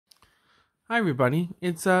Hi everybody,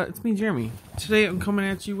 it's me Jeremy. Today I'm coming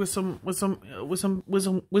at you with some wisdom.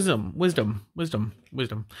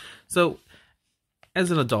 So,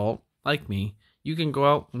 as an adult like me, you can go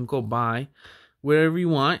out and go buy whatever you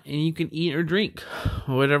want, and you can eat or drink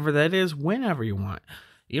whatever that is whenever you want.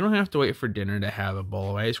 You don't have to wait for dinner to have a bowl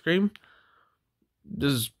of ice cream.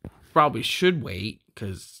 This probably should wait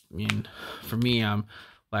because for me, I'm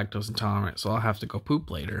lactose intolerant, so I'll have to go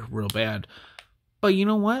poop later, real bad. But you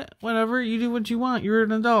know what? Whatever, you do what you want. You're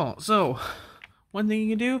an adult. So, one thing you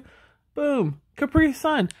can do, boom,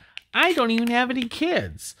 CapriFUN. I don't even have any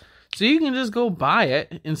kids. So you can just go buy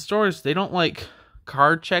it in stores. They don't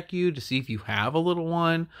card check you to see if you have a little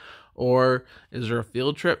one. Or is there a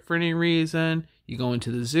field trip for any reason? You go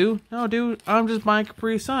into the zoo? No, dude, I'm just buying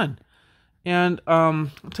CapriFUN. And,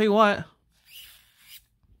 I'll tell you what.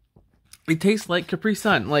 It tastes like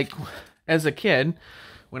CapriFUN. Like, as a kid,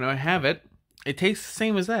 when I have it, it tastes the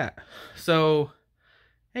same as that. So,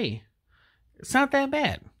 hey, it's not that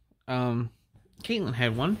bad. Caitlin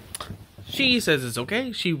had one. She says it's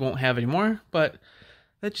okay. She won't have any more, but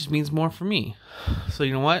that just means more for me. So,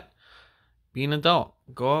 you know what? Be an adult.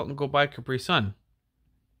 Go out and go buy CapriFUN.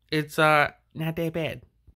 It's, not that bad.